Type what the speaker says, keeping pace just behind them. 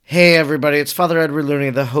Hey everybody, it's Father Edward Looney,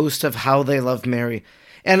 the host of How They Love Mary,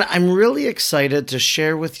 and I'm really excited to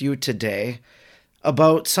share with you today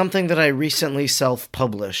about something that I recently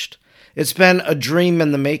self-published. It's been a dream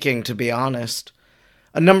in the making, to be honest.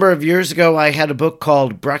 A number of years ago, I had a book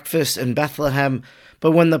called Breakfast in Bethlehem,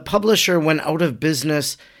 but when the publisher went out of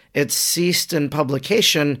business, it ceased in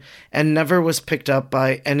publication and never was picked up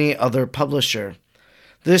by any other publisher.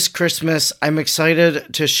 This Christmas, I'm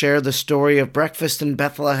excited to share the story of Breakfast in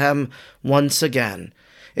Bethlehem once again.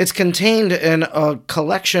 It's contained in a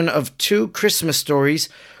collection of 2 Christmas stories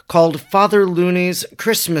called Father Looney's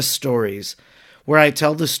Christmas Stories, where I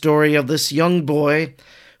tell the story of this young boy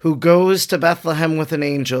who goes to Bethlehem with an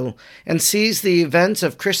angel and sees the events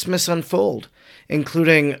of Christmas unfold,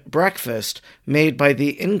 including breakfast made by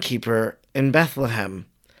the innkeeper in Bethlehem.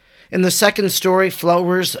 In the second story,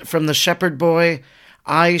 Flowers from the Shepherd Boy,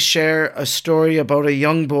 I share a story about a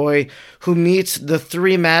young boy who meets the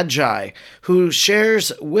 3 magi, who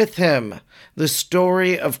shares with him the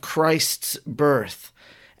story of Christ's birth,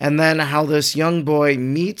 and then how this young boy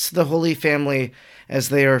meets the Holy Family as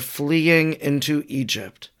they are fleeing into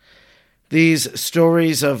Egypt. These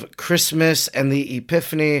stories of Christmas and the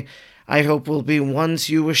Epiphany, I hope, will be ones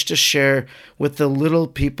you wish to share with the little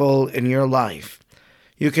people in your life.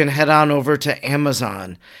 You can head on over to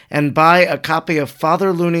Amazon and buy a copy of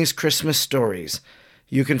Father Looney's Christmas Stories.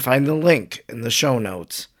 You can find the link in the show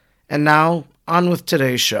notes. And now, on with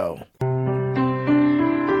today's show.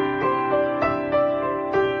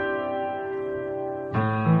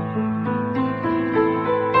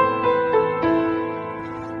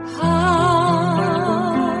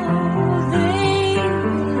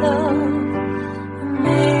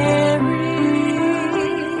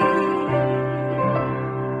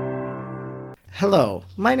 Hello,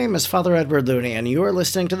 my name is Father Edward Looney, and you are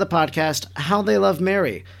listening to the podcast How They Love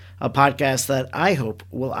Mary, a podcast that I hope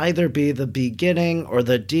will either be the beginning or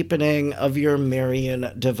the deepening of your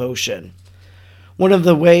Marian devotion. One of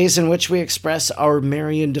the ways in which we express our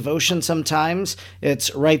Marian devotion sometimes,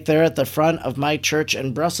 it's right there at the front of my church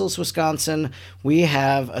in Brussels, Wisconsin. We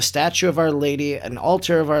have a statue of Our Lady, an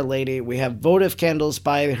altar of Our Lady. We have votive candles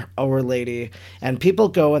by Our Lady, and people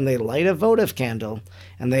go and they light a votive candle,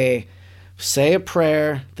 and they say a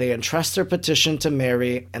prayer, they entrust their petition to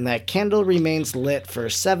Mary, and that candle remains lit for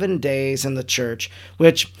 7 days in the church,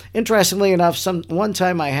 which, interestingly enough, one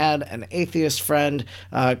time I had an atheist friend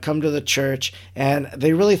come to the church, and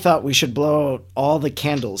they really thought we should blow out all the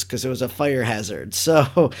candles because it was a fire hazard.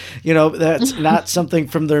 So, that's not something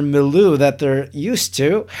from their milieu that they're used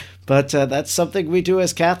to, but that's something we do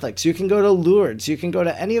as Catholics. You can go to Lourdes, you can go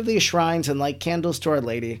to any of these shrines and light candles to Our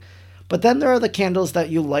Lady. But then there are the candles that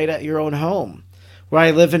you light at your own home. Where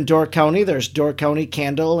I live in Door County, there's Door County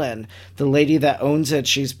Candle, and the lady that owns it,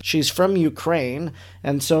 she's from Ukraine,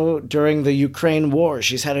 and so during the Ukraine war,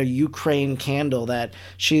 she's had a Ukraine candle that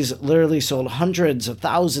she's literally sold hundreds of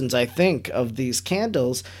thousands, I think, of these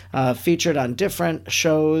candles, featured on different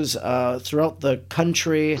shows throughout the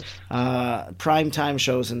country, primetime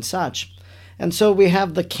shows and such. And so we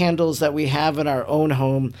have the candles that we have in our own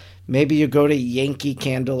home. Maybe you go to Yankee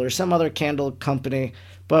Candle or some other candle company.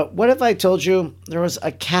 But what if I told you there was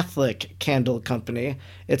a Catholic candle company?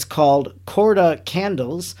 It's called Corda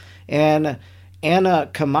Candles, and Anna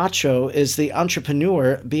Camacho is the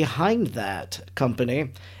entrepreneur behind that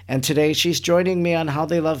company. And today she's joining me on How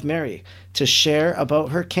They Love Mary to share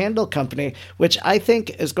about her candle company, which I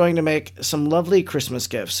think is going to make some lovely Christmas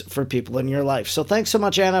gifts for people in your life. So thanks so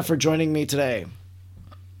much, Anna, for joining me today.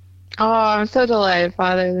 Oh, I'm so delighted,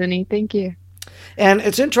 Father Looney. Thank you. And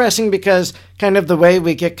it's interesting because kind of the way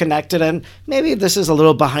we get connected, and maybe this is a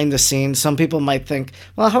little behind the scenes. Some people might think,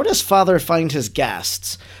 well, how does Father find his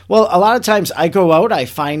guests? Well, a lot of times I go out, I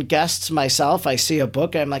find guests myself. I see a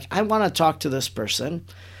book, and I'm like, I want to talk to this person.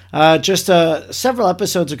 Just several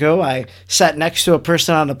episodes ago, I sat next to a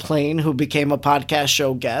person on a plane who became a podcast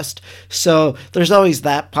show guest. So there's always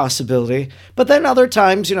that possibility. But then other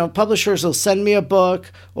times, publishers will send me a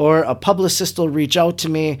book or a publicist will reach out to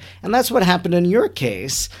me. And that's what happened in your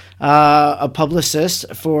case. A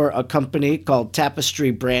publicist for a company called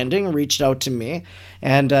Tapestry Branding reached out to me,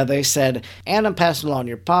 and they said, Anna passed along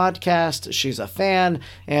your podcast. She's a fan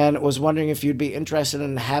and was wondering if you'd be interested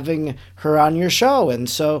in having her on your show. And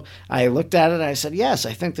so I looked at it and I said, yes,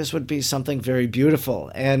 I think this would be something very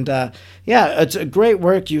beautiful. And it's a great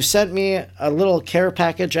work. You sent me a little care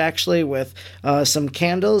package actually with some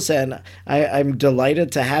candles, and I'm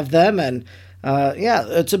delighted to have them. And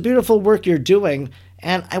it's a beautiful work you're doing.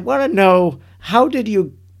 And I want to know, how did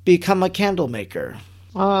you become a candle maker?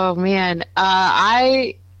 Oh man,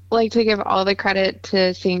 I like to give all the credit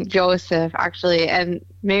to St. Joseph, actually. And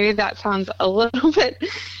maybe that sounds a little bit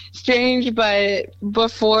strange, but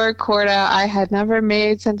before Corda, I had never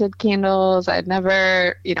made scented candles. I'd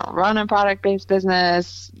never, run a product-based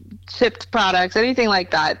business, shipped products, anything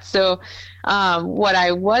like that. So what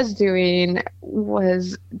I was doing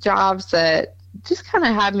was jobs that just kind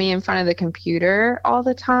of had me in front of the computer all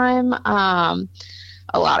the time.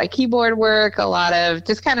 A lot of keyboard work, a lot of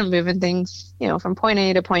just kind of moving things, from point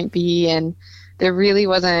A to point B. And there really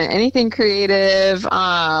wasn't anything creative.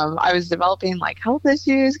 I was developing like health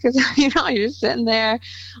issues because, you're sitting there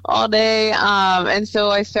all day. And so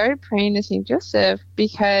I started praying to St. Joseph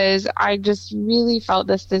because I just really felt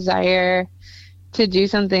this desire to do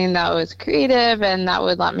something that was creative and that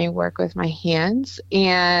would let me work with my hands.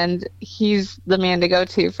 And he's the man to go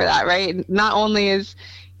to for that, right? Not only is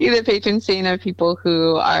he the patron saint of people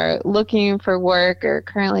who are looking for work or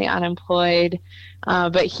currently unemployed,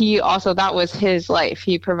 but he also, that was his life.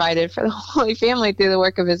 He provided for the Holy Family through the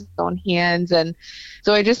work of his own hands. And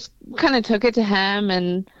so I just kind of took it to him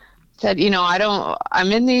and said,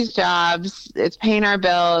 I'm in these jobs. It's paying our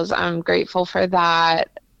bills. I'm grateful for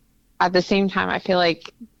that. At the same time, I feel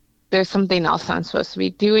like there's something else I'm supposed to be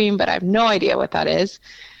doing, but I have no idea what that is.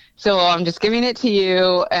 So I'm just giving it to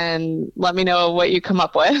you and let me know what you come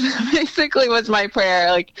up with. Basically was my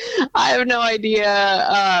prayer. Like, I have no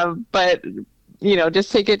idea, but,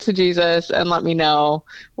 just take it to Jesus and let me know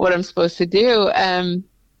what I'm supposed to do. And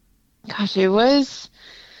gosh, it was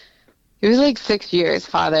like 6 years,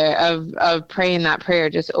 Father, of praying that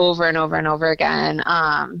prayer just over and over and over again.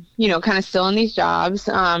 Kind of still in these jobs,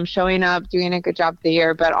 showing up, doing a good job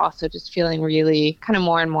there, but also just feeling really kind of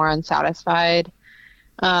more and more unsatisfied.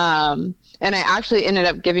 And I actually ended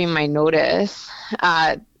up giving my notice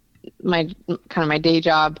at my day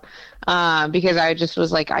job, because I just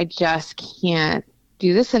was like, I just can't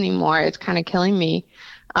do this anymore. It's kind of killing me,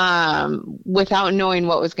 without knowing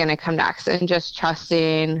what was going to come next and just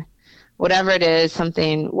trusting whatever it is,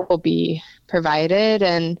 something will be provided.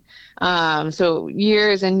 And so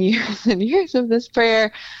years and years and years of this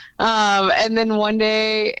prayer. And then one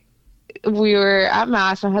day we were at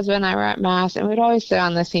Mass, my husband and I were at Mass, and we'd always sit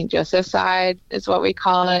on the St. Joseph side, is what we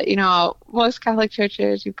call it. Most Catholic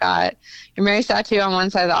churches, you've got your Mary statue on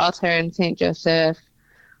one side of the altar and St. Joseph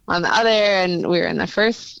on the other. And we were in the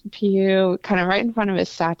first pew, kind of right in front of his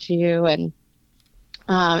statue. And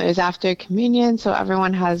it was after communion, so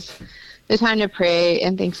everyone has the time to pray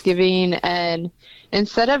and Thanksgiving. And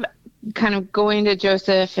instead of kind of going to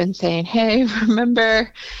Joseph and saying, hey,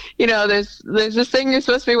 remember, there's this thing you're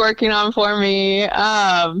supposed to be working on for me.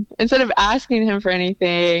 Instead of asking him for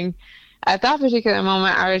anything, at that particular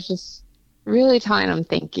moment, I was just really telling him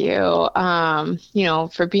thank you,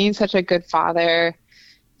 for being such a good father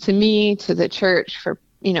to me, to the church, for,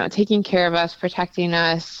 taking care of us, protecting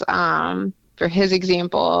us, for his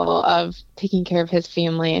example of taking care of his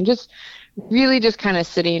family, and just really just kind of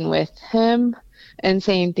sitting with him and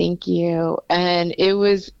saying thank you. And it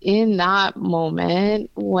was in that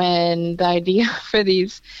moment when the idea for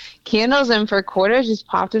these candles and for quarters just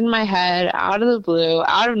popped in my head out of the blue,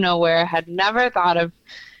 out of nowhere. Had never thought of,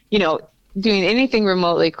 doing anything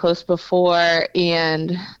remotely close before.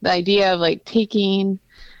 And the idea of like taking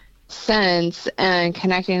scents and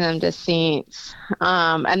connecting them to saints,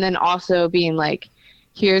 and then also being like,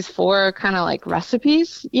 here's 4 kind of like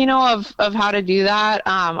recipes, of how to do that,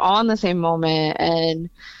 all in the same moment. And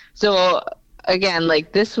so again,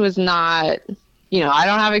 like, this was not,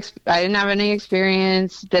 I didn't have any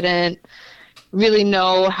experience, didn't really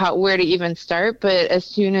know where to even start. But as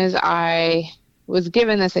soon as I was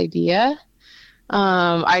given this idea,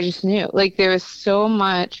 I just knew, like, there was so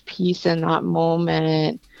much peace in that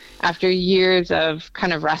moment after years of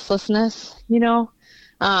kind of restlessness,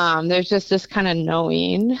 there's just this kind of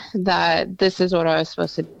knowing that this is what I was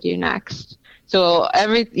supposed to do next. So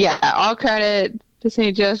all credit to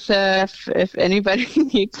St. Joseph. If anybody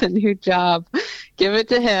needs a new job, give it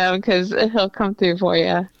to him, because he'll come through for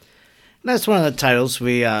you. That's one of the titles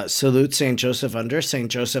we salute St. Joseph under,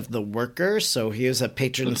 St. Joseph the Worker. So he is a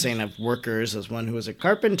patron saint of workers, as one who is a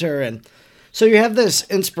carpenter. And so you have this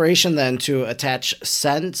inspiration then to attach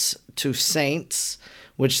scents to saints,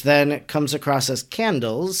 which then comes across as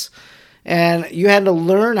candles. And you had to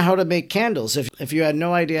learn how to make candles. If you had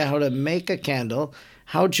no idea how to make a candle,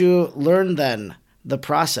 how'd you learn then the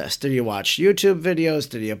process? Did you watch YouTube videos?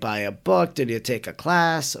 Did you buy a book? Did you take a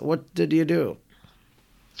class? What did you do?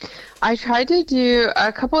 I tried to do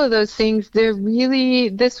a couple of those things. This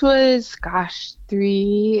was,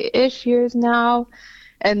 3-ish years now,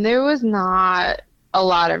 and there was not a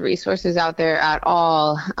lot of resources out there at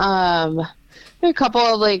all. a couple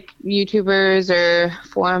of like YouTubers or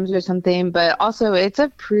forums or something, but also it's a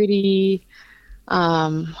pretty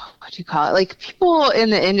what do you call it? Like people in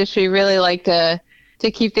the industry really like to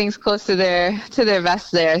keep things close to their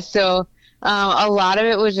vest there. So a lot of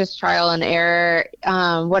it was just trial and error.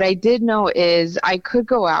 What I did know is I could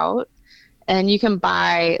go out and you can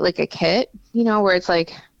buy like a kit, where it's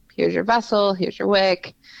like, here's your vessel, here's your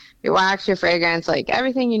wick, your wax, your fragrance, like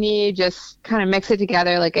everything you need, just kind of mix it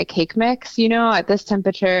together like a cake mix, at this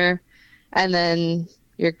temperature, and then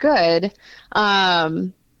you're good.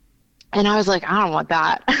 And I was like, I don't want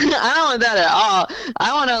that. I don't want that at all.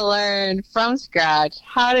 I want to learn from scratch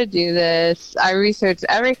how to do this. I researched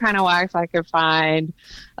every kind of wax I could find.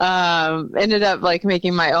 Ended up like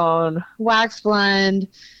making my own wax blend.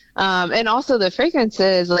 And also the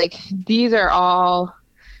fragrances, like these are all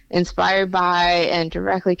inspired by and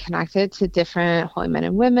directly connected to different holy men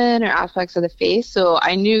and women or aspects of the faith. So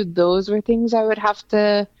I knew those were things I would have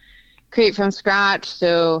to create from scratch.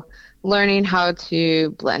 So learning how to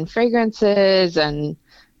blend fragrances and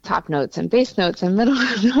top notes and base notes and middle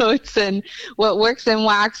notes and what works in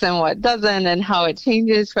wax and what doesn't, and how it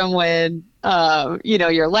changes from when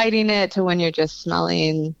you're lighting it to when you're just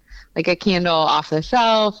smelling like a candle off the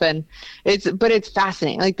shelf. And it's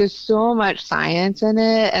fascinating. Like there's so much science in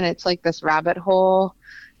it, and it's like this rabbit hole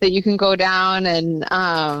that you can go down, and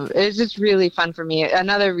it's just really fun for me.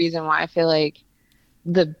 Another reason why I feel like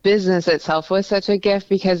the business itself was such a gift,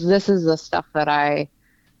 because this is the stuff that I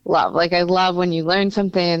love. Like I love when you learn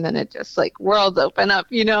something and then it just like worlds open up,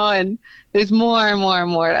 and there's more and more and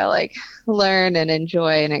more to like learn and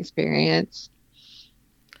enjoy and experience.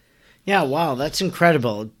 Yeah, wow, that's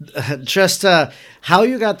incredible. Just how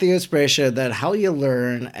you got the inspiration, then how you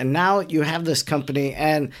learn, and now you have this company.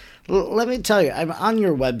 And let me tell you, I'm on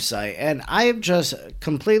your website, and I am just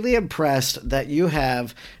completely impressed that you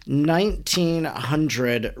have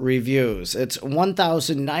 1,900 reviews. It's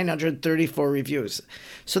 1,934 reviews.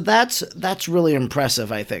 So that's really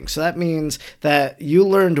impressive, I think. So that means that you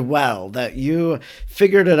learned well, that you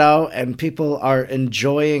figured it out, and people are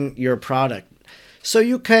enjoying your product. So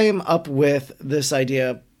you came up with this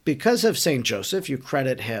idea because of St. Joseph. You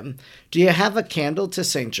credit him. Do you have a candle to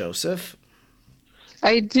St. Joseph?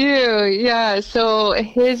 I do, yeah. So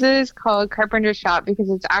his is called Carpenter Shop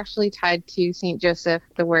because it's actually tied to St. Joseph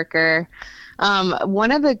the Worker.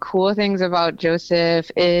 One of the cool things about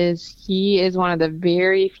Joseph is he is one of the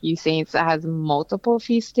very few saints that has multiple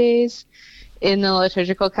feast days in the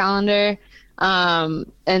liturgical calendar.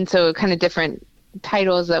 And so kind of different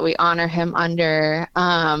titles that we honor him under,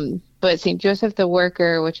 but St. Joseph the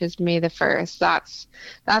Worker, which is May the 1st,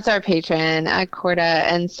 that's our patron at Corda,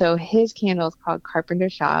 and so his candle is called Carpenter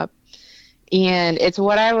Shop, and it's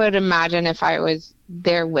what I would imagine if I was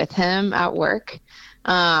there with him at work.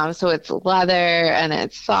 So it's leather and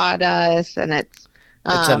it's sawdust and it's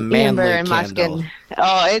a manly amber and candle. muskin.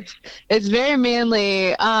 Oh, it's very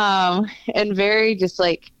manly, and very just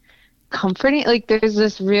like comforting. Like there's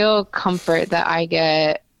this real comfort that I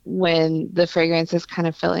get when the fragrance is kind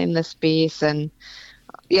of filling the space. And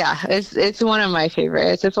yeah, it's one of my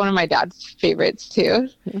favorites. It's one of my dad's favorites too.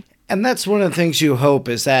 And that's one of the things you hope,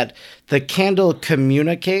 is that the candle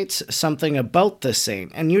communicates something about the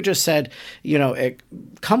saint. And you just said, it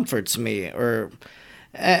comforts me,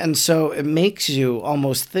 and so it makes you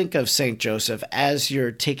almost think of St. Joseph as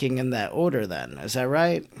you're taking in that order then. Is that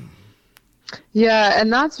right? Yeah,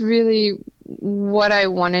 and that's really what I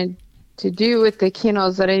wanted to do with the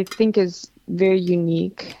candles that I think is very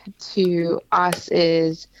unique to us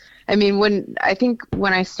is, when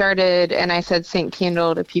I started and I said Saint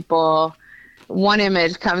Candle to people, one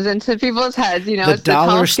image comes into people's heads, the it's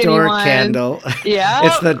dollar the store one. candle. Yeah,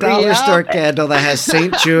 it's the dollar store candle that has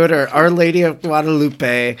St. Jude or Our Lady of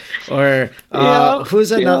Guadalupe or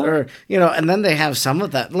who's another, and then they have some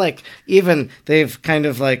of that, like even they've kind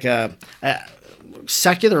of like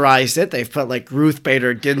secularized it. They've put like Ruth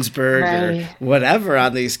Bader Ginsburg or whatever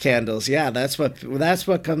on these candles. Yeah, that's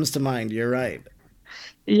what comes to mind. You're right.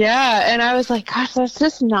 Yeah, and I was like, gosh, that's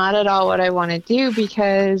just not at all what I want to do,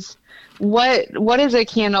 because what is a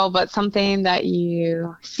candle but something that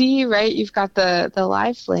you see, right? You've got the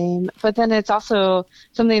live flame, but then it's also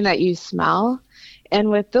something that you smell.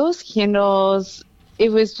 And with those candles,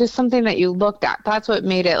 it was just something that you looked at. That's what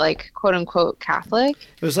made it like quote unquote Catholic.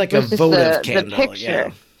 It was like a votive candle. The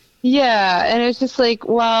picture. Yeah, and it's just like,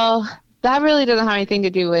 well, that really doesn't have anything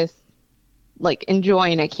to do with like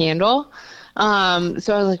enjoying a candle. So I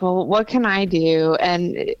was like, well, what can I do?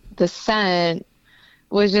 And the scent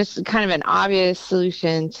was just kind of an obvious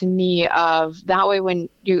solution to me of that way when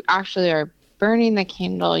you actually are burning the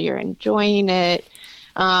candle, you're enjoying it.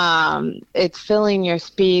 It's filling your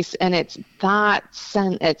space, and it's that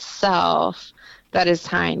scent itself that is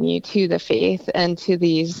tying you to the faith and to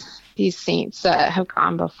these saints that have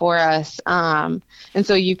gone before us. And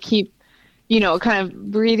so you keep, kind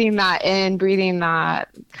of breathing that in, breathing that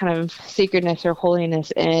kind of sacredness or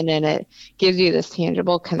holiness in, and it gives you this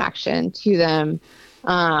tangible connection to them,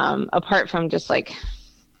 apart from just like,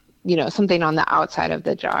 something on the outside of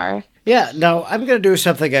the jar. Yeah, no, I'm going to do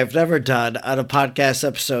something I've never done on a podcast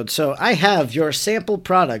episode. So I have your sample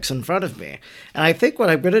products in front of me. And I think what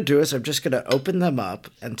I'm going to do is I'm just going to open them up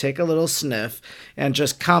and take a little sniff and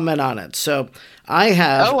just comment on it. So I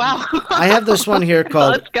have, oh, wow. I have this one here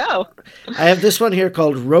called, let's go. I have this one here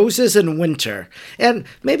called Roses in Winter. And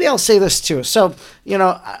maybe I'll say this too. So,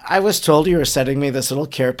 I was told you were sending me this little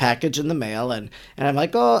care package in the mail, and I'm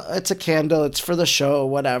like, oh, it's a candle. It's for the show,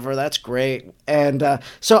 whatever. That's great. And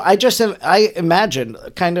so I imagined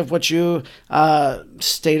kind of what you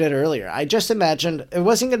stated earlier. I just imagined it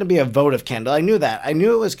wasn't going to be a votive candle. I knew that. I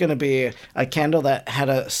knew it was going to be a candle that had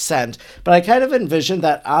a scent, but I kind of envisioned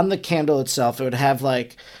that on the candle itself, it would have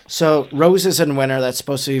so Roses in Winter, that's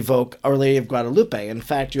supposed to evoke Our Lady of Guadalupe. In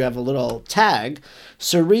fact, you have a little tag.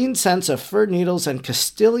 Serene scents of fir needles and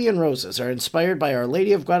Castilian roses are inspired by Our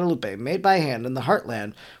Lady of Guadalupe, made by hand in the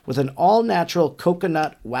heartland with an all-natural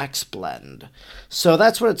coconut wax blend. So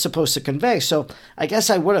that's what it's supposed to convey. So I guess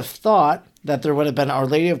I would have thought that there would have been Our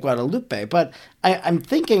Lady of Guadalupe, but I'm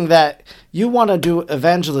thinking that you want to do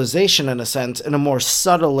evangelization, in a sense, in a more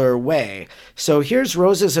subtler way. So here's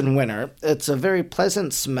Roses in Winter. It's a very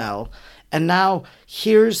pleasant smell. And now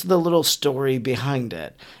here's the little story behind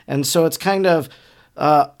it. And so it's kind of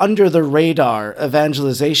under the radar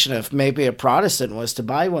evangelization if maybe a Protestant was to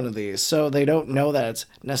buy one of these, so they don't know that it's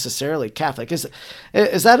necessarily Catholic. Is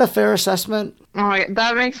that a fair assessment? Oh,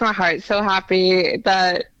 that makes my heart so happy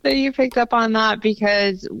that you picked up on that,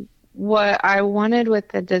 because what I wanted with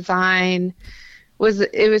the design was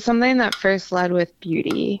something that first led with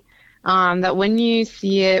beauty. That when you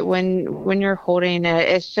see it, when you're holding it,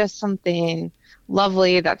 it's just something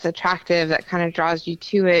lovely that's attractive, that kind of draws you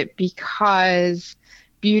to it, because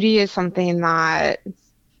beauty is something that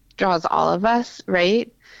draws all of us,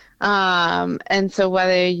 right? And so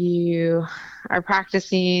whether you are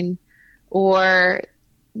practicing, or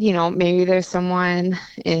maybe there's someone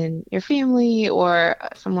in your family or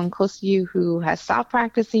someone close to you who has stopped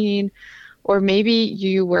practicing, or maybe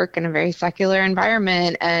you work in a very secular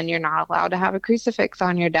environment and you're not allowed to have a crucifix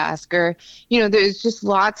on your desk, or there's just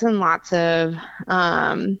lots and lots of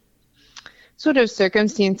sort of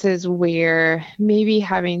circumstances where maybe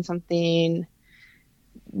having something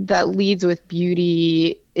that leads with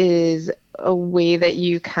beauty is a way that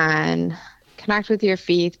you can connect with your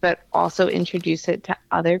faith, but also introduce it to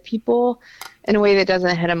other people in a way that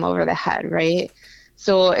doesn't hit them over the head, right?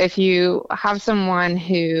 So if you have someone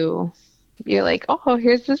who you're like, oh,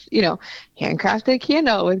 here's this, handcrafted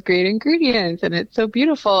candle with great ingredients, and it's so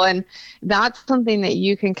beautiful, and that's something that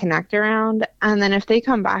you can connect around. And then if they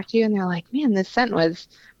come back to you and they're like, man, this scent was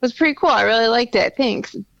pretty cool, I really liked it,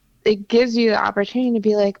 thanks, it gives you the opportunity to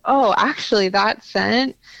be like, oh, actually that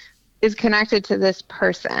scent is connected to this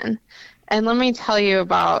person, and let me tell you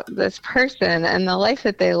about this person and the life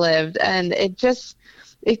that they lived. And it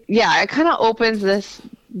kind of opens this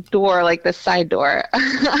door, like the side door,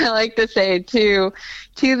 I like to say, to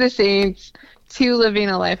the saints, to living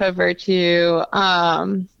a life of virtue,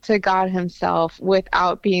 to God himself,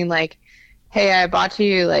 without being like, hey, I bought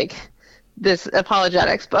you like this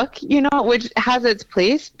apologetics book, which has its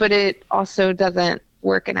place, but it also doesn't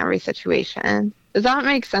work in every situation. Does that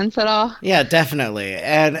make sense at all? Yeah, definitely.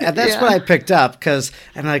 And that's what I picked up, because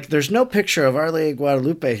I'm like, there's no picture of Our Lady of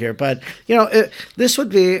Guadalupe here. But, this would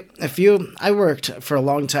be, I worked for a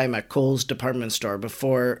long time at Kohl's department store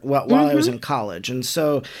while I was in college. And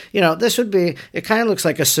so, this would be, it kind of looks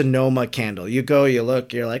like a Sonoma candle. You go, you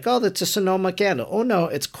look, you're like, oh, that's a Sonoma candle. Oh, no,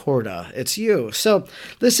 it's Corda. It's you. So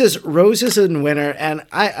this is Roses in Winter. And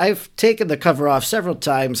I've taken the cover off several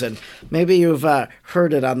times, and maybe you've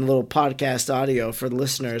heard it on the little podcast audio for the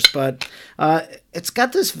listeners, but it's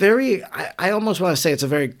got this I almost want to say it's a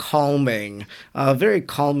very calming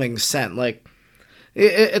scent. Like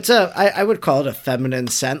I would call it a feminine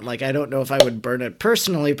scent. Like, I don't know if I would burn it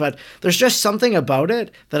personally, but there's just something about it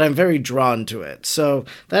that I'm very drawn to it. So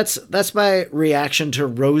that's my reaction to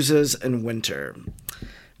Roses in Winter.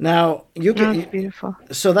 Now that's beautiful.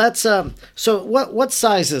 So that's so what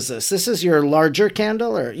size is this? This is your larger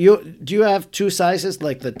candle, or do you have two sizes,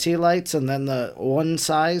 like the tea lights and then the one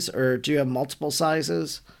size, or do you have multiple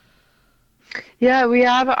sizes? Yeah, we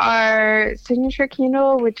have our signature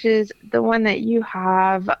candle, which is the one that you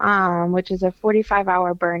have, which is a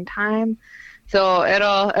 45-hour burn time. So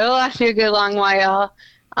it'll last you a good long while.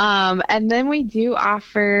 And then we do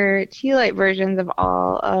offer tea light versions of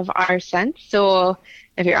all of our scents. So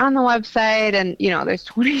if you're on the website and there's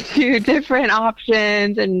 22 different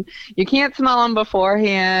options and you can't smell them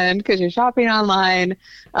beforehand because you're shopping online,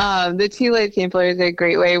 the tea light sampler is a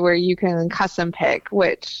great way where you can custom pick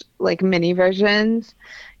which like mini versions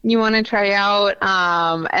you want to try out.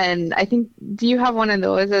 And I think, do you have one of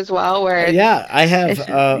those as well? Yeah, I have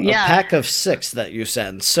a Yeah, pack of 6 that you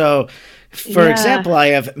send. So, for yeah. example, I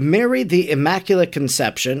have Mary the Immaculate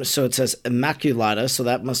Conception. So it says Immaculata. So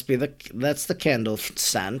that must be that's the candle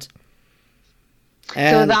scent.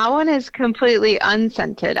 So And that one is completely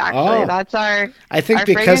unscented, actually. oh, That's I think our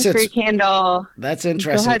because fragrance-free it's candle. that's Go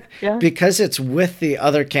interesting ahead. Yeah. because it's with the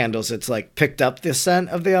other candles. It's like picked up the scent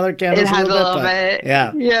of the other It candles a has a little bit, little but bit.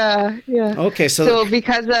 yeah. Yeah, yeah. Okay, so So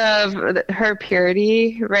because of her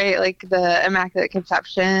purity, right? Like the Immaculate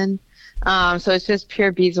Conception. So it's just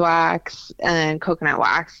pure beeswax and coconut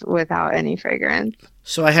wax without any fragrance.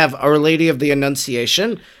 so I have Our Lady of the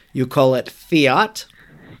Annunciation. You call it Fiat.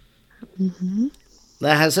 Hmm.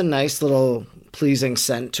 That has a nice little pleasing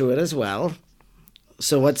scent to it as well.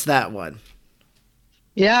 So what's that one?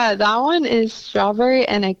 Yeah, that one is strawberry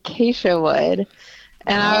and acacia wood.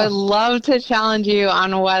 And I would Oh, love to challenge you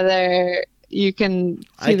on whether you can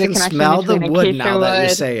I see the can connection smell the between wood acacia now that you wood.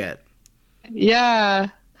 say it. Yeah.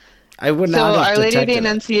 I would So not have Our Lady of the detected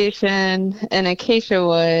it Annunciation and acacia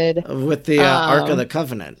wood. with the Ark of the Um,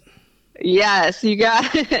 Covenant. yes, you got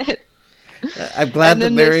it. I'm glad And that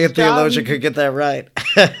then the Mary a straw. theologian could get that right.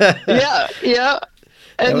 Yeah, yeah.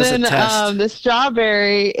 That And was a then test. the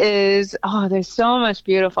strawberry is, there's so much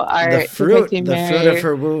beautiful The art fruit, depicting the fruit of Mary.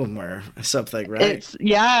 her womb, or something, right?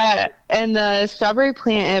 Yeah, and the strawberry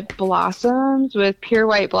plant, it blossoms with pure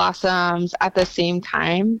white blossoms at the same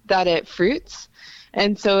time that it fruits.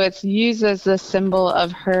 And so it's used as the symbol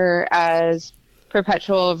of her as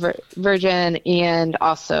perpetual virgin and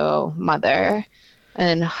also mother,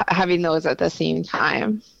 and having those at the same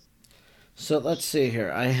time. So let's see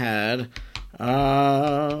here. I had,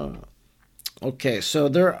 uh, okay. So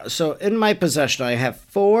in my possession, I have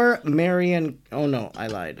 4 Marian. Oh no, I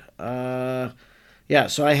lied. Yeah.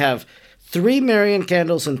 So I have 3 Marian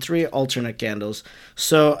candles and 3 alternate candles.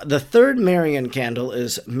 So the third Marian candle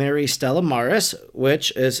is Mary Stella Maris,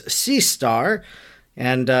 which is Sea Star,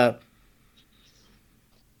 and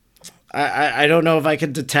I don't know if I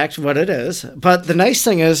can detect what it is, but the nice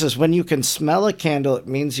thing is when you can smell a candle, it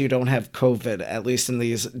means you don't have COVID, at least in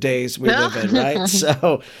these days we live in, right?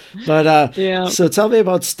 So, but Yeah. so tell me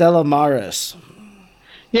about Stella Maris.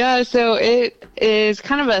 Yeah, so it is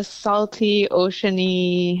kind of a salty,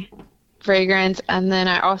 oceany fragrance. And then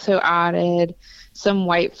I also added some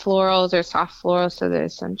white florals or soft florals. So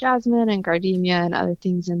there's some jasmine and gardenia and other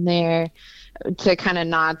things in there to kind of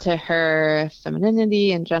nod to her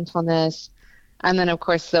femininity and gentleness. And then, of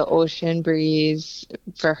course, the ocean breeze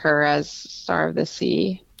for her as Star of the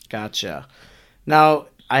Sea. Gotcha. Now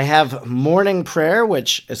I have morning prayer,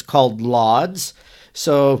 which is called lauds.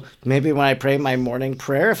 So maybe when I pray my morning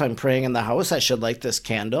prayer, if I'm praying in the house, I should light this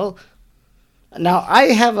candle. Now I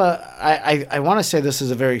have I want to say this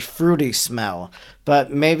is a very fruity smell,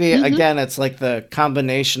 but maybe Hmm. again it's like the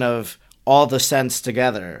combination of all the scents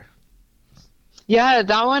together. Yeah,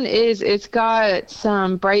 that one it's got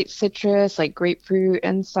some bright citrus like grapefruit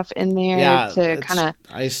and stuff in there Yeah, to kind it's of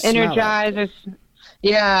I smell it. energize us.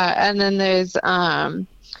 Yeah, and then there's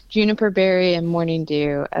juniper berry and morning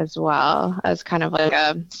dew as well as kind of like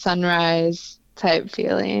a sunrise type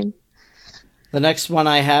feeling. The next one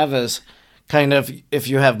I have is kind of if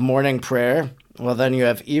you have morning prayer, well then you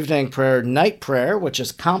have evening prayer, night prayer, which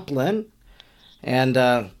is Compline, and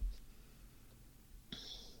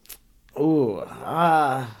ooh,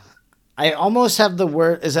 I almost have the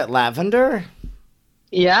word. Is it lavender?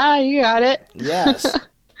 Yeah, you got it. Yes.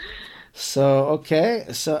 So, okay.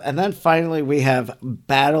 So, and then finally we have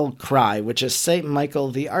Battle Cry, which is Saint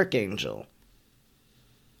Michael the Archangel.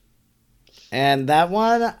 And that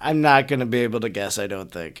one, I'm not going to be able to guess, I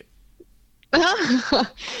don't think.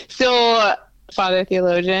 So, Father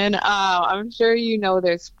Theologian, I'm sure you know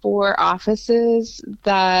there's 4 offices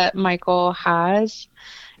that Michael has.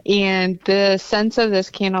 And the scents of this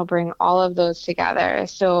candle bring all of those together.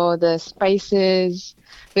 So the spices,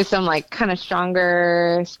 there's some like kind of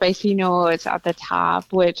stronger spicy notes at the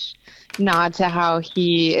top, which nod to how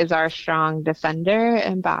he is our strong defender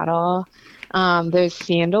in battle. There's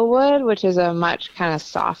sandalwood, which is a much kind of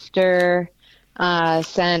softer,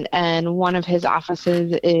 sent, and one of his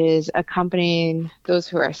offices is accompanying those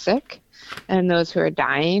who are sick and those who are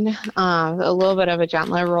dying. A little bit of a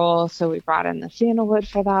gentler role, so we brought in the sandalwood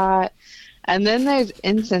for that. And then there's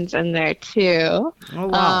incense in there too, Oh,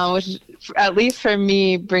 wow. which, at least for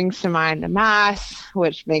me, brings to mind the Mass,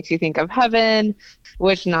 which makes you think of heaven,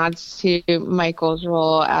 which nods to Michael's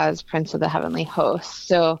role as Prince of the Heavenly Host.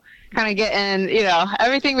 So kind of getting,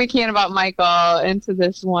 everything we can about Michael into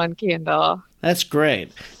this one candle. That's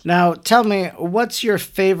great. Now, tell me, what's your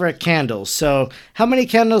favorite candle? So, how many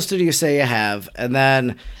candles did you say you have? And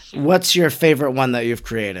then, what's your favorite one that you've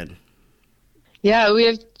created? Yeah, we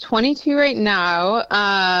have 22 right now.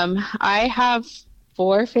 I have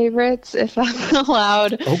four favorites, if that's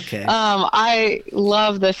allowed. Okay. I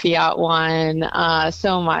love the Fiat one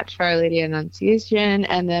so much, for Our Lady Annunciation,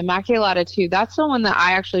 and the Immaculata too. That's the one that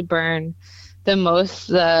I actually burn the most,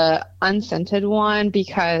 the unscented one,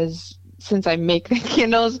 because since I make the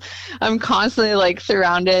candles, I'm constantly like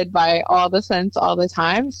surrounded by all the scents all the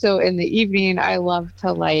time. So in the evening, I love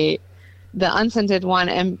to light the unscented one,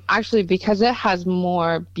 and actually because it has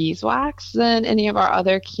more beeswax than any of our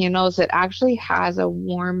other candles, it actually has a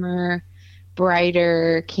warmer,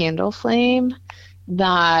 brighter candle flame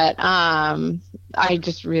that I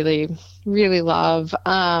just really, really love.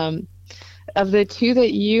 Of the two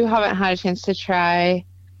that you haven't had a chance to try,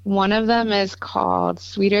 one of them is called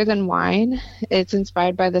Sweeter Than Wine. It's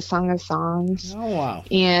inspired by the Song of Songs, Oh, wow.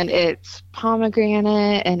 and it's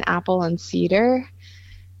pomegranate and apple and cedar.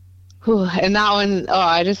 Whew, and that one, oh,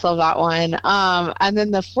 I just love that one. And then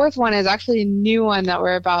the fourth one is actually a new one that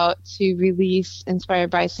we're about to release, inspired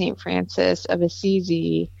by St. Francis of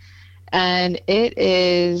Assisi. And it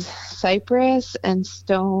is cypress and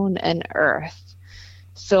stone and earth.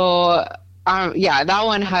 So, yeah, that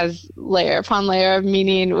one has layer upon layer of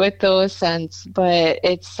meaning with those scents, but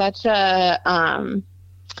it's such a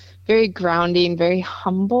very grounding, very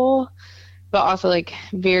humble, but also like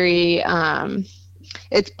very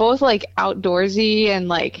it's both like outdoorsy and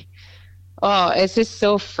like, oh, it's just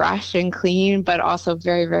so fresh and clean, but also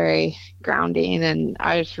very, very grounding. And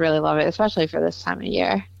I just really love it, especially for this time of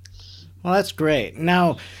year. Well, that's great.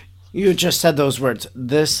 Now, you just said those words,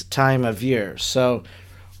 this time of year. So,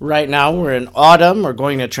 right now we're in autumn. We're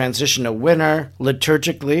going to transition to winter.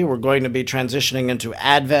 Liturgically, we're going to be transitioning into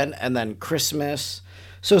Advent and then Christmas.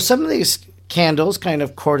 So, some of these candles kind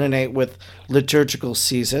of coordinate with liturgical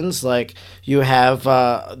seasons. Like you have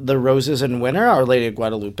the Roses in Winter. Our Lady of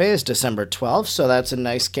Guadalupe is December 12th, so that's a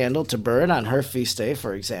nice candle to burn on her feast day,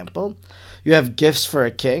 for example. You have Gifts for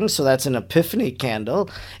a King, so that's an Epiphany candle.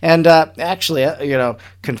 And actually,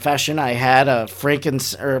 confession, I had a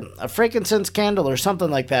frankincense candle or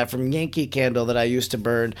something like that from Yankee Candle that I used to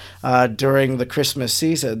burn during the Christmas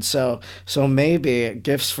season. So maybe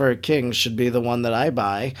Gifts for a King should be the one that I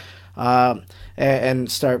buy. And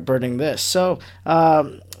start burning this. So,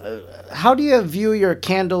 how do you view your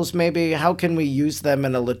candles? Maybe how can we use them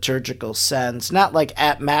in a liturgical sense? Not like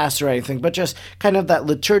at Mass or anything, but just kind of that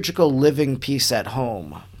liturgical living piece at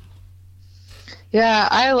home. Yeah,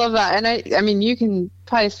 I love that. And I mean, you can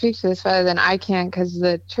probably speak to this better than I can, because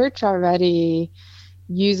the church already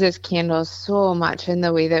uses candles so much in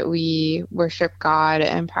the way that we worship God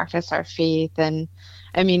and practice our faith. And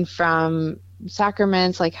I mean, from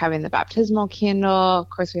sacraments like having the baptismal candle, of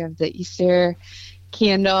course we have the Easter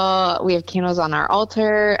candle, we have candles on our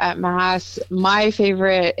altar at Mass. My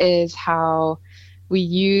favorite is how we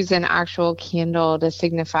use an actual candle to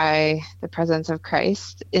signify the presence of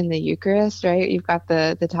Christ in the Eucharist, right? You've got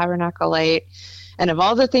the tabernacle light, and of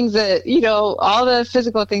all the things that, all the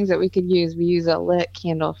physical things that we could use, we use a lit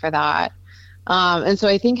candle for that. And so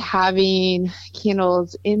I think having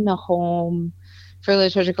candles in the home for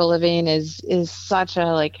liturgical living is such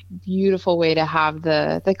a beautiful way to have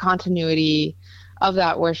the continuity of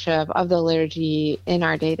that worship, of the liturgy in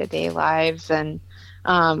our day-to-day lives. And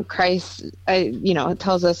Christ,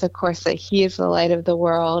 tells us, of course, that he is the light of the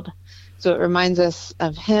world. So it reminds us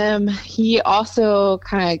of him. He also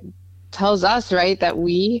kind of tells us, right, that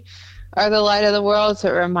we are the light of the world. So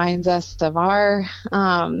it reminds us of our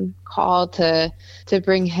call to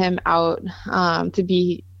bring him out, to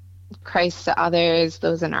be Christ to others,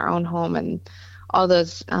 those in our own home, and all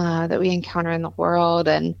those that we encounter in the world.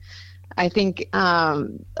 And I think a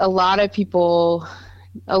lot of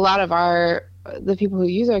the people who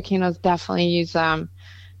use our candles definitely use them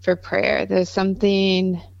for prayer. There's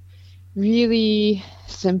something really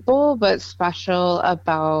simple but special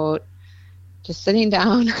about just sitting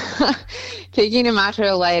down, taking a match or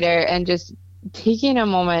a lighter, and just taking a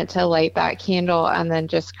moment to light that candle, and then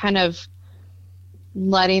just kind of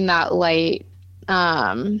letting that light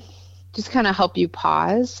just kind of help you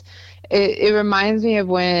pause. It reminds me of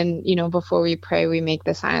when, before we pray, we make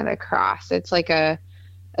the sign of the cross. It's like a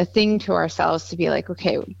thing to ourselves to be like,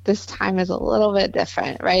 okay, this time is a little bit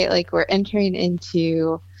different, right? Like we're entering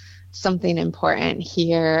into something important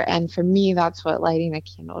here. And for me, that's what lighting a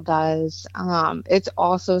candle does. It's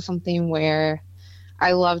also something where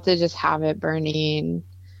I love to just have it burning,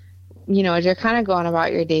 as you're kind of going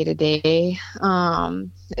about your day to day.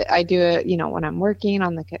 I do it, when I'm working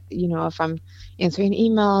on if I'm answering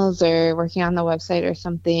emails or working on the website or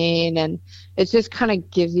something. And it just kind of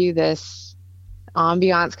gives you this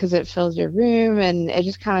ambiance because it fills your room and it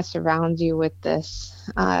just kind of surrounds you with this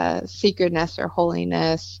sacredness or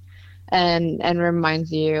holiness and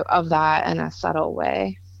reminds you of that in a subtle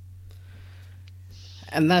way.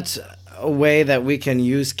 And that's a way that we can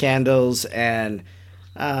use candles, and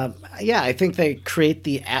I think they create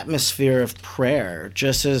the atmosphere of prayer,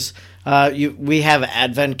 just as we have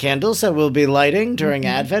Advent candles that we'll be lighting during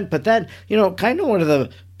Advent, but then, kind of one of the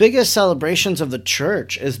biggest celebrations of the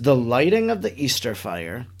church is the lighting of the Easter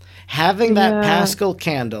fire, having that Paschal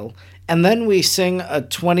candle, and then we sing a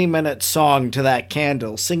 20-minute song to that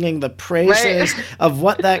candle, singing the praises of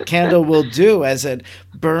what that candle will do as it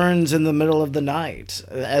burns in the middle of the night,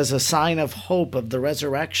 as a sign of hope of the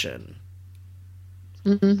resurrection.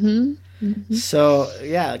 Mm-hmm. Mm-hmm. So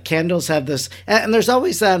candles have this, and there's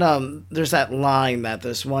always that there's that line that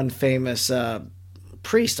this one famous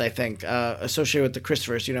priest, I think, associated with the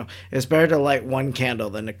Christophers, it's better to light one candle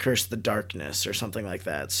than to curse the darkness or something like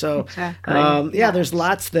that. So, exactly. There's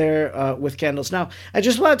lots there with candles. Now, I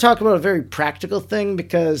just want to talk about a very practical thing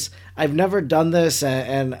because I've never done this,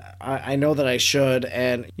 and I know that I should.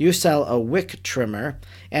 And you sell a wick trimmer,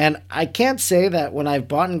 and I can't say that when I've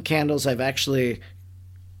bought candles, I've actually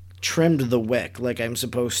trimmed the wick like I'm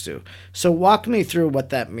supposed to. So walk me through what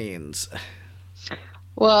that means.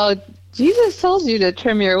 Well, Jesus tells you to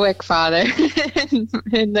trim your wick, Father,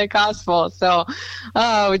 in the gospel. So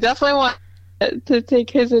we definitely want to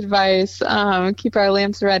take his advice, keep our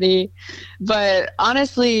lamps ready. But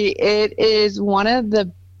honestly, it is one of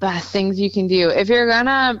the best things you can do. If you're going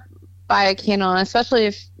to buy a candle, especially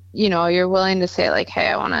if, you're willing to say like, hey,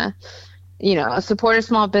 I want to, support a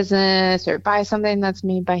small business or buy something that's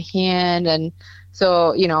made by hand. And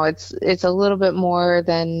so, it's a little bit more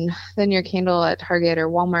than your candle at Target or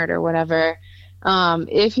Walmart or whatever.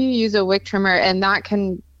 If you use a wick trimmer, and that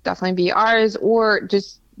can definitely be ours, or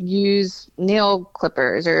just use nail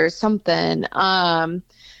clippers or something. And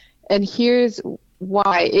here's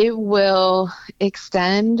why: it will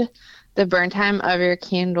extend the burn time of your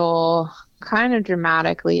candle kind of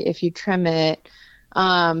dramatically if you trim it,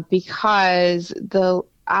 because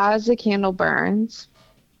as the candle burns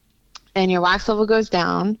and your wax level goes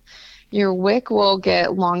down, your wick will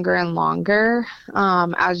get longer and longer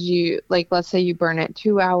as you, like, let's say you burn it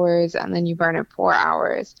 2 hours and then you burn it 4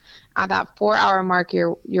 hours. At that 4-hour mark,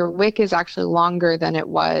 your wick is actually longer than it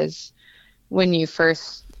was when you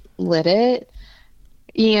first lit it.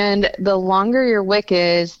 And the longer your wick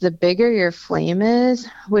is, the bigger your flame is,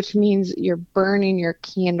 which means you're burning your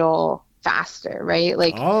candle faster, right?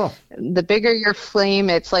 Like the bigger your flame,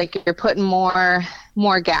 it's like you're putting more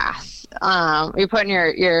gas. You're putting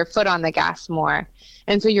your foot on the gas more.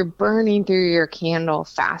 And so you're burning through your candle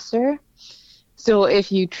faster. So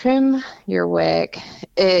if you trim your wick,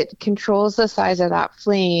 it controls the size of that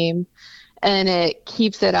flame and it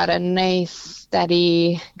keeps it at a nice,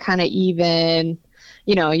 steady, kind of even,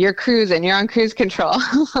 you're cruising, you're on cruise control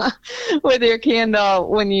with your candle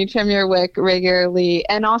when you trim your wick regularly.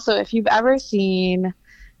 And also, if you've ever seen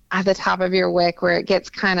at the top of your wick where it gets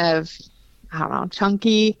kind of,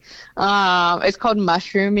 chunky, it's called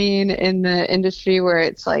mushrooming in the industry, where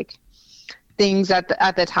it's like things at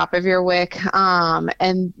the top of your wick.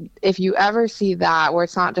 And if you ever see that, where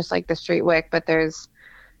it's not just like the straight wick, but there's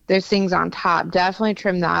things on top, definitely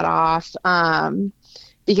trim that off.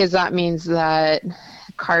 Because that means that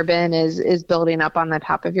carbon is building up on the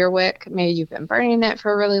top of your wick. Maybe you've been burning it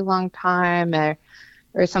for a really long time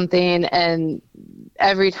or something, and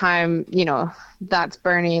every time that's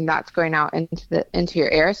burning, that's going out into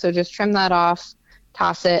your air. So just trim that off,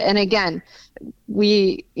 toss it. And again,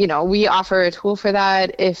 we offer a tool for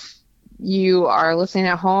that. If you are listening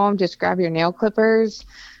at home, just grab your nail clippers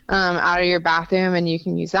out of your bathroom, and you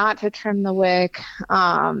can use that to trim the wick.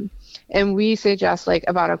 And we suggest like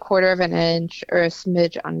about 1/4 of an inch or a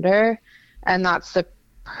smidge under, and that's the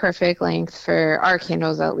perfect length for our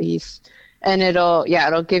candles at least. And it'll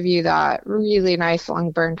give you that really nice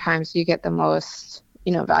long burn time, so you get the most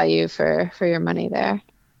value for your money there.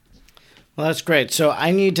 Well, that's great. So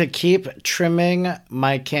I need to keep trimming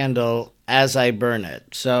my candle as I burn it.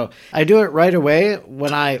 So I do it right away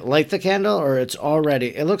when I light the candle, or it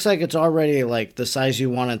looks like it's already like the size you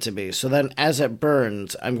want it to be. So then as it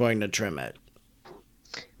burns, I'm going to trim it.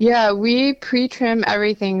 Yeah, we pre-trim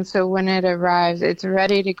everything so when it arrives, it's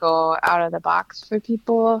ready to go out of the box for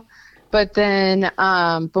people. But then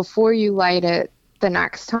before you light it the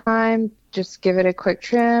next time, just give it a quick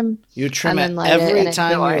trim. You trim and it then light every and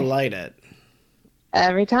time enjoy. you light it.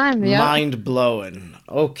 Every time, yeah. Mind blowing.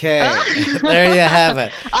 Okay, there you have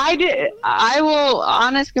it. I will,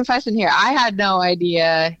 honest confession here, I had no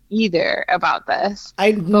idea either about this.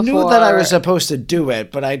 I knew that I was supposed to do it,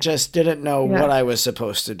 but I just didn't know what I was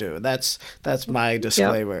supposed to do. That's my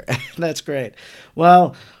disclaimer. Yep. That's great.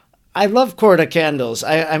 Well, I love Korda candles.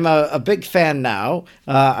 I'm a big fan now.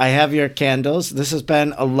 I have your candles. This has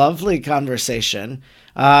been a lovely conversation.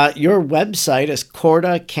 Your website is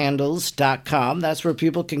KordaCandles.com. That's where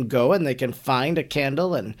people can go and they can find a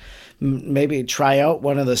candle and maybe try out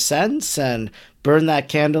one of the scents and burn that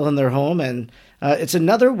candle in their home. And it's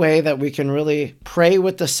another way that we can really pray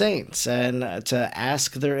with the saints and to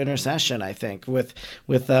ask their intercession, I think, with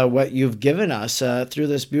what you've given us through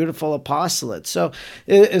this beautiful apostolate. So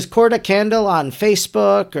is Korda Candle on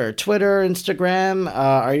Facebook or Twitter, Instagram?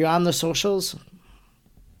 Are you on the socials?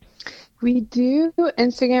 We do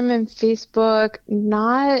Instagram and Facebook,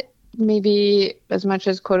 not maybe as much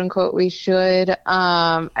as quote unquote we should.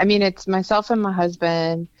 I mean, it's myself and my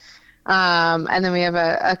husband. And then we have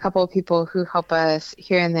a couple of people who help us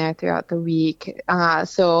here and there throughout the week.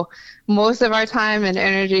 So most of our time and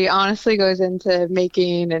energy honestly goes into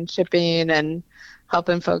making and shipping and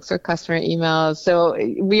helping folks with customer emails. So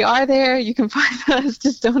we are there. You can find us.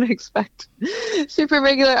 Just don't expect super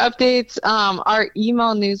regular updates. Our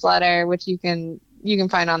email newsletter, which you can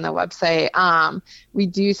find on the website. We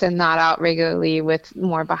do send that out regularly with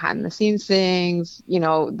more behind the scenes things,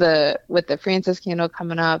 with the Francis candle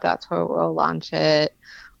coming up, that's where we'll launch it,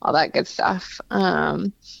 all that good stuff.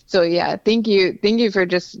 So yeah, thank you for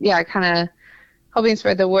just, kind of helping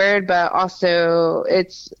spread the word, but also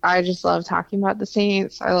I just love talking about the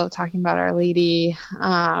saints. I love talking about Our Lady.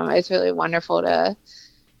 It's really wonderful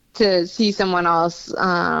to see someone else,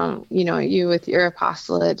 you with your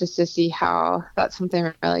apostolate, just to see how that's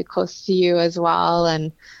something really close to you as well.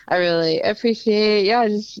 And I really appreciate,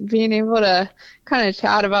 just being able to kind of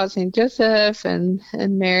chat about St. Joseph and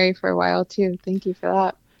Mary for a while too. Thank you for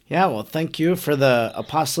that. Yeah, well, thank you for the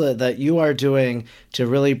apostolate that you are doing to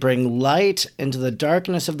really bring light into the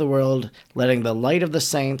darkness of the world, letting the light of the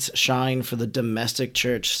saints shine for the domestic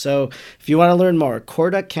church. So if you want to learn more,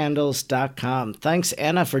 KordaCandles.com. Thanks,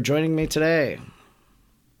 Anna, for joining me today.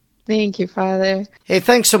 Thank you, Father. Hey,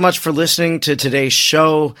 thanks so much for listening to today's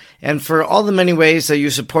show and for all the many ways that you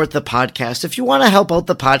support the podcast. If you want to help out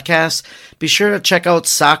the podcast, be sure to check out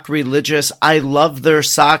Sock Religious. I love their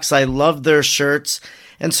socks. I love their shirts.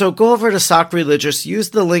 And so go over to Sock Religious,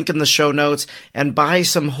 use the link in the show notes, and buy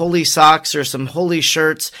some holy socks or some holy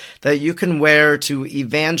shirts that you can wear to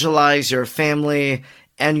evangelize your family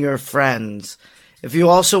and your friends. If you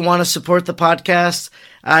also want to support the podcast,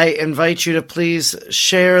 I invite you to please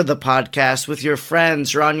share the podcast with your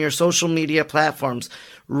friends or on your social media platforms.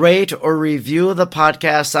 Rate or review the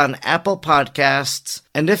podcast on Apple Podcasts.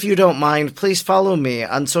 And if you don't mind, please follow me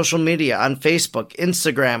on social media on Facebook,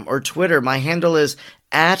 Instagram, or Twitter. My handle is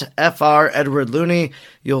 @FR Edward Looney.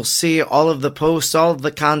 You'll see all of the posts, all of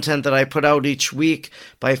the content that I put out each week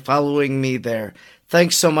by following me there.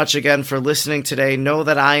 Thanks so much again for listening today. Know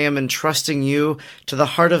that I am entrusting you to the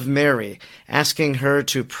heart of Mary, asking her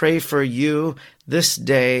to pray for you this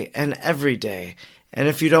day and every day. And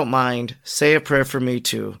if you don't mind, say a prayer for me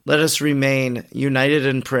too. Let us remain united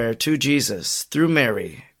in prayer to Jesus through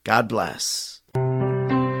Mary. God bless.